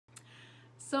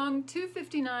Song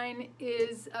 259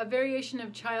 is a variation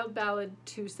of Child Ballad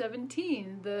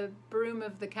 217, the Broom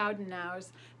of the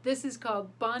Cowdenknowes. This is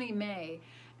called Bonny May,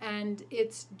 and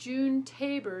it's June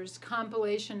Tabor's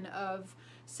compilation of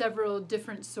several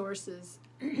different sources.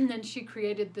 And she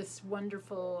created this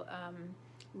wonderful,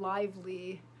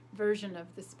 lively version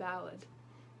of this ballad.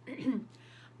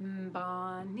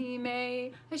 Bonny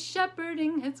May, a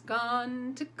shepherding has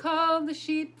gone to call the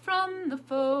sheep from the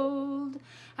fold,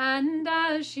 and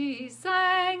as she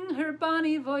sang, her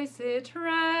bonny voice it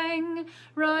rang,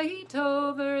 right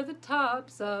over the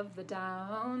tops of the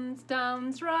downs,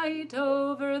 downs, right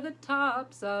over the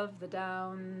tops of the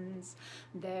downs.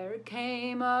 There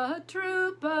came a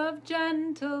troop of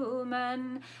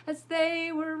gentlemen as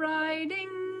they were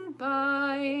riding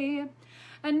by,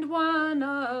 and one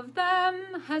of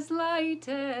them has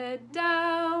lighted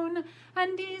down,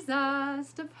 and he's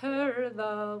asked of her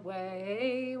the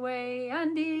way,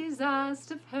 and he's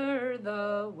asked of her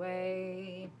the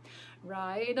way.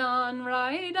 Ride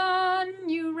on,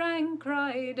 you rank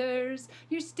riders,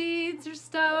 your steeds are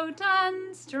stout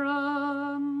and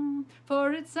strong,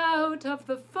 for it's out of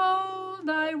the fold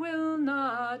I will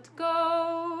not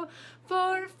go,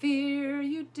 for fear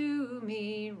you do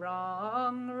me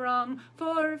wrong, wrong,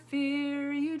 for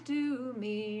fear you do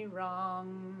me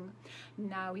wrong.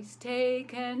 Now he's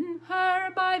taken her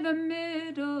by the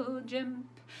middle jimp,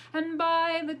 and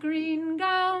by the green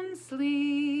gown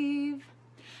sleeve,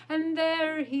 and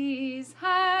there he's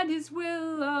had his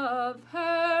will of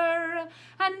her,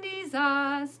 and he's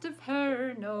asked of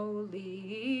her no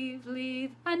leave,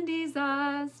 leave, and he's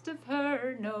asked of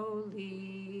her no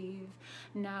leave.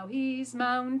 Now he's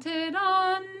mounted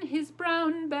on his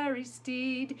brown-berry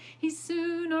steed, he's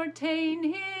soon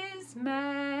o'erta'en his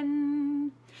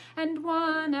men, and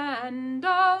one and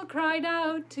all cried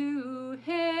out to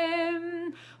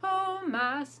him, "O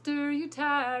master, you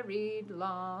tarried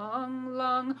long,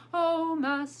 long, O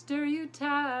master, you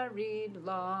tarried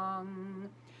long."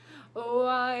 Oh,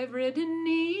 I've ridden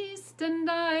east and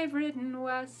I've ridden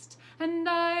west, and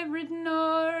I've ridden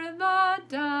o'er the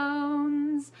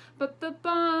downs, but the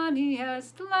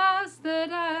bonniest lass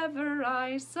that ever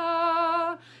I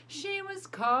saw, she was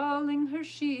calling her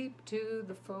sheep to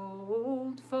the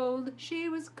fold, fold, she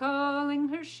was calling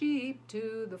her sheep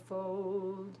to the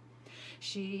fold.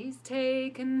 She's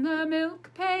taken the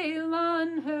milk pail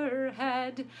on her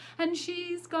head, and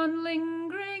she's gone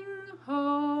lingering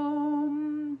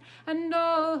home, and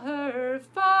all her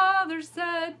father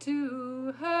said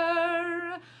to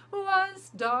her was,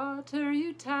 "Daughter,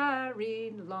 you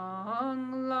tarried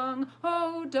long, long,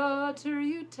 oh, daughter,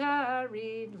 you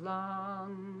tarried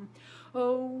long."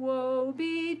 Oh, woe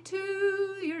be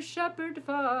to your shepherd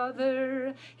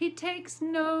father, he takes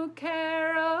no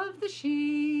care of the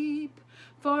sheep,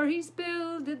 for he's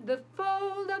builded the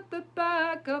fold at the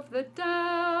back of the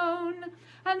down,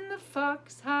 and the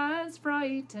fox has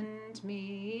frightened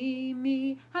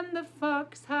me, and the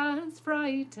fox has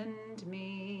frightened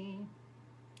me.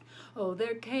 Oh,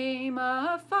 there came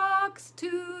a fox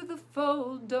to the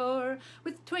fold door,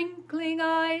 with twinkling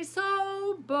eyes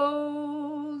so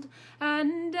bold,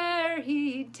 and ere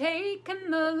he'd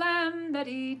taken the lamb that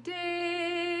he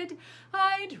did,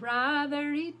 I'd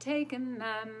rather he'd taken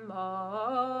them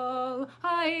all,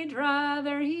 I'd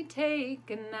rather he'd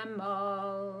taken them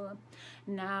all.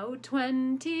 Now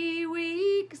 20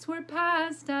 weeks were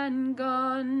past and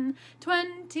gone,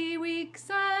 20 weeks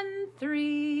and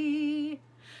 3,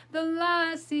 the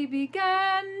lassie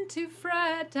began to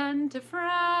fret and to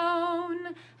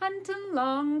frown, and to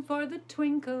long for the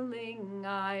twinkling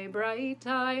eye, bright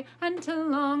eye, and to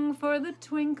long for the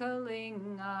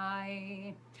twinkling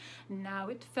eye. Now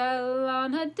it fell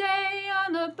on a day,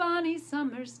 on a bonny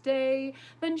summer's day,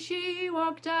 then she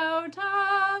walked out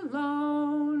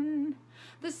alone.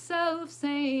 The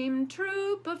self-same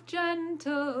troop of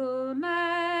gentlemen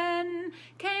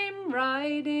came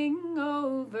riding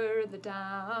over the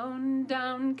down,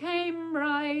 down, came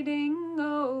riding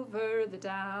over the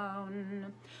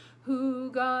down.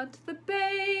 Who got the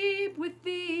babe with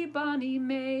thee, Bonny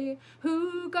May?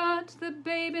 Who got the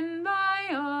babe in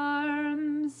thy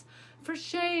arms? For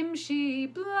shame she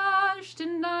blushed,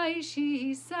 and I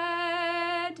she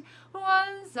said,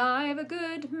 "Was I've a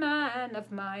good man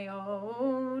of my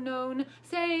own,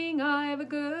 saying I've a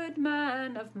good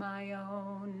man of my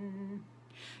own."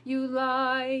 You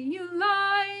lie, you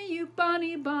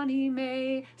bonny, bonny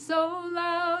May, so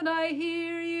loud I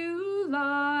hear you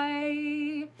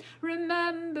lie.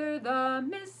 Remember the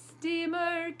misty,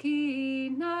 murky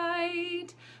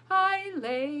night I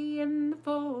lay in the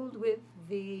fold with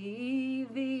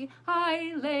thee,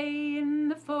 I lay in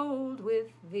the fold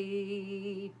with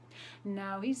thee.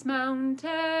 Now he's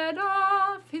mounted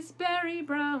off his berry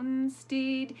brown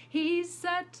steed, he's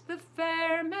set the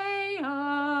fair May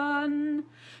on.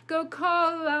 Go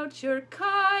call out your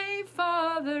kye,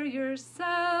 father,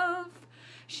 yourself,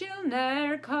 she'll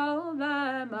ne'er call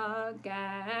them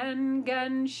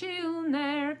again, she'll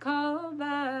ne'er call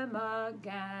them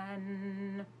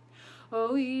again.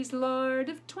 Oh, he's lord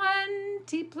of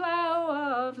 20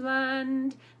 plough of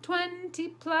land, 20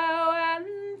 plough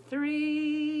and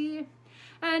 3,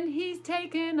 and he's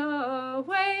taken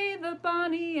away the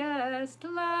bonniest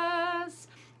lass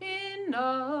in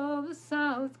all the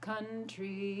south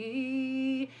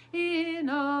country, in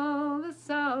all the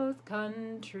south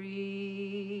country.